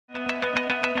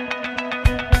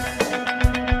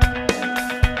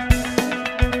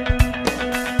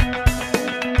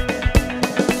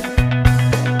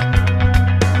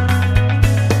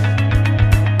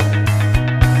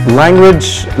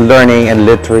Language learning and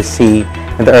literacy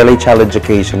in the early child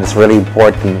education is really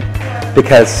important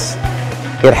because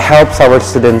it helps our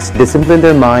students discipline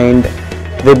their mind.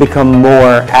 They become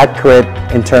more accurate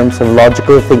in terms of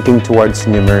logical thinking towards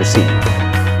numeracy.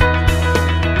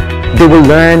 They will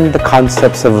learn the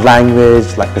concepts of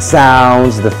language like the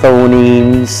sounds, the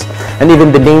phonemes, and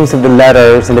even the names of the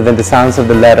letters and even the sounds of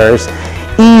the letters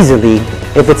easily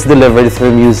if it's delivered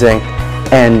through music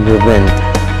and movement.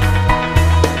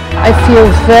 I feel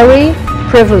very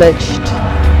privileged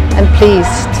and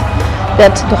pleased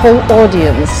that the whole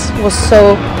audience was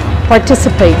so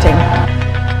participating.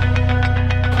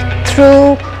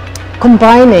 Through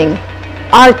combining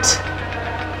art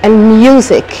and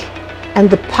music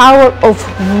and the power of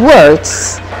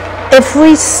words,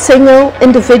 every single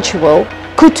individual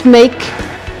could make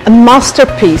a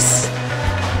masterpiece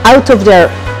out of their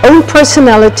own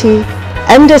personality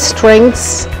and their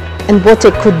strengths and what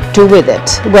they could do with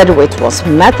it, whether it was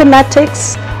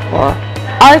mathematics or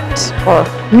art or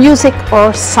music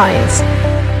or science.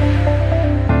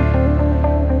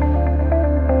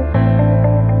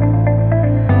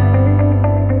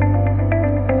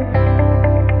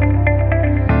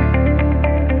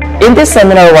 In this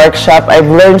seminar workshop, I've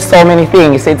learned so many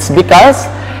things. It's because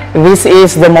this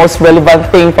is the most relevant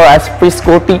thing for us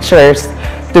preschool teachers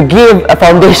to give a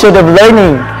foundation of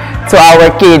learning to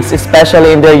our kids,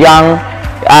 especially in their young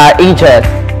ages.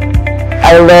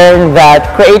 I learned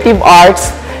that creative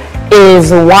arts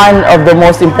is one of the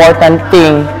most important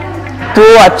things to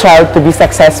a child to be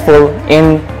successful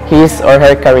in his or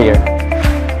her career.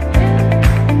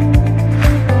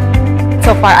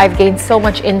 So far, I've gained so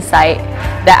much insight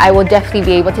that I will definitely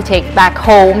be able to take back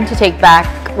home, to take back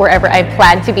wherever I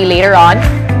plan to be later on.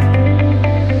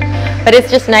 But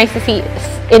it's just nice to see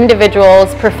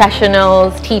individuals,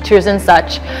 professionals, teachers and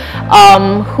such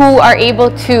who are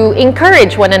able to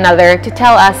encourage one another to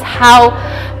tell us how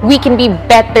we can be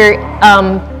better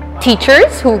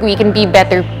teachers, who we can be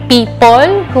better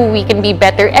people, who we can be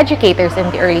better educators in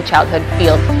the early childhood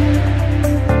field.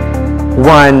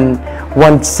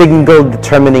 One single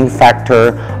determining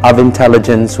factor of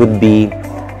intelligence would be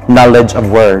knowledge of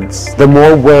words. The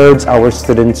more words our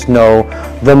students know,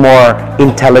 the more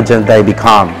intelligent they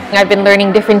become. I've been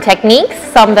learning different techniques,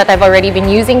 some that I've already been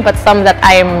using, but some that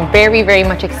I am very, very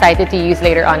much excited to use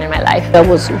later on in my life. I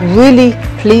was really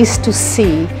pleased to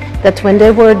see that when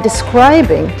they were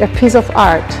describing their piece of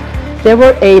art, they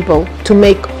were able to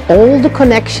make all the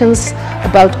connections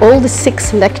about all the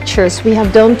 6 lectures we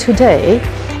have done today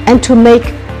and to make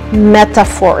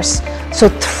metaphors. So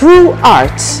through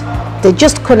art, they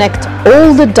just connect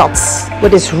all the dots,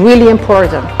 what is really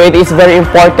important. It is very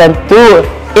important to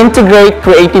integrate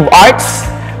creative arts,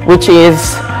 which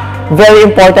is very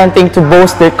important thing to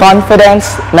boost their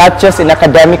confidence, not just in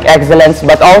academic excellence,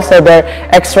 but also their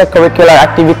extracurricular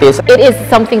activities. It is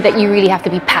something that you really have to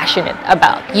be passionate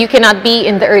about. You cannot be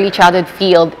in the early childhood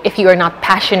field if you are not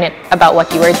passionate about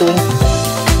what you are doing.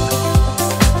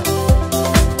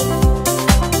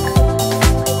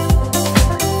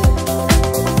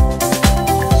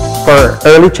 For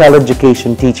early child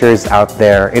education teachers out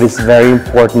there, it is very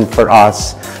important for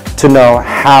us to know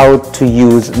how to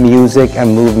use music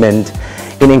and movement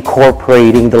in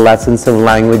incorporating the lessons of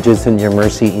languages and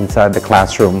numeracy inside the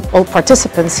classroom. All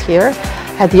participants here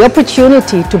had the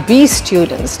opportunity to be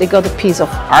students. They got a piece of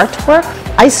artwork.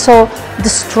 I saw the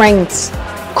strengths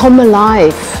come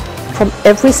alive from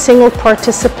every single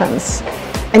participant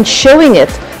and showing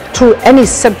it through any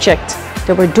subject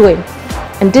they were doing.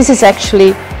 And this is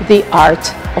actually the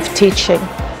art of teaching.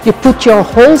 You put your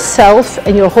whole self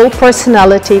and your whole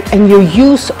personality and you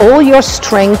use all your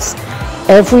strengths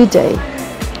every day.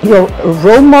 You're a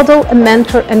role model, a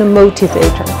mentor and a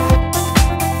motivator.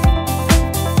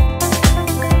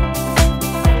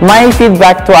 My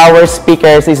feedback to our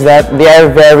speakers is that they are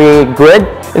very good.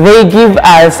 They give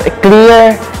us a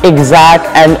clear, exact,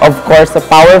 and of course a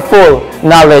powerful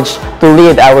knowledge to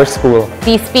lead our school.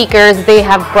 These speakers, they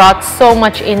have brought so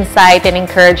much insight and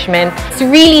encouragement. It's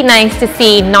really nice to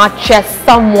see not just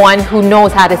someone who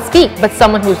knows how to speak, but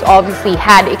someone who's obviously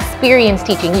had experience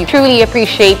teaching. You truly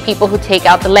appreciate people who take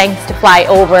out the lengths to fly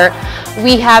over.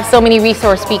 We have so many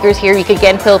resource speakers here you could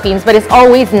get in Philippines, but it's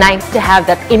always nice to have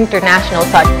that international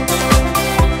touch.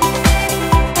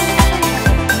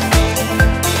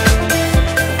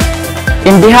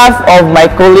 In behalf of my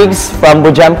colleagues from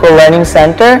Bujamco Learning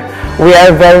Center, we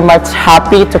are very much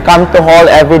happy to come to Hall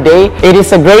every day. It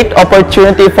is a great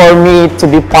opportunity for me to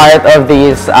be part of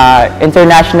this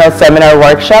international seminar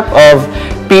workshop of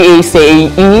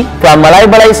PACAE from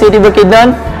Malaybalay City,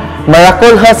 Bukidnon.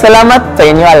 Marakulha salamat sa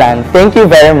inyo alan. Thank you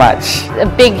very much. A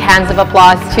big hands of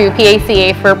applause to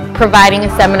PACA for providing a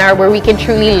seminar where we can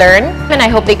truly learn, and I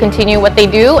hope they continue what they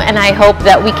do, and I hope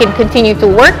that we can continue to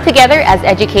work together as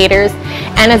educators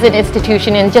and as an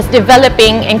institution in just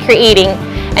developing and creating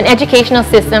an educational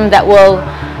system that will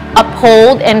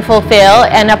uphold and fulfill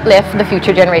and uplift the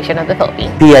future generation of the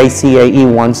Philippines. PICAE,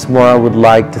 once more, I would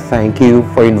like to thank you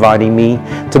for inviting me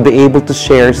to be able to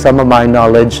share some of my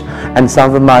knowledge and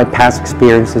some of my past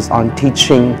experiences on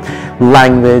teaching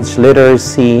language,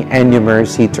 literacy, and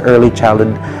numeracy to early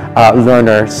childhood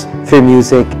learners through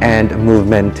music and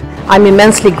movement. I'm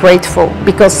immensely grateful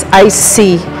because I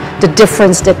see the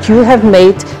difference that you have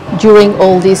made during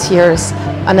all these years,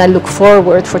 and I look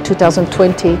forward for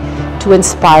 2020 to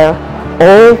inspire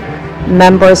all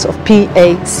members of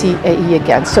PACAE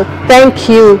again. So thank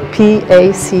you,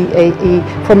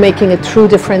 PACAE, for making a true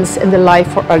difference in the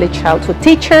life for early childhood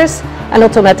teachers and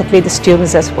automatically the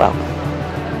students as well.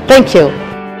 Thank you.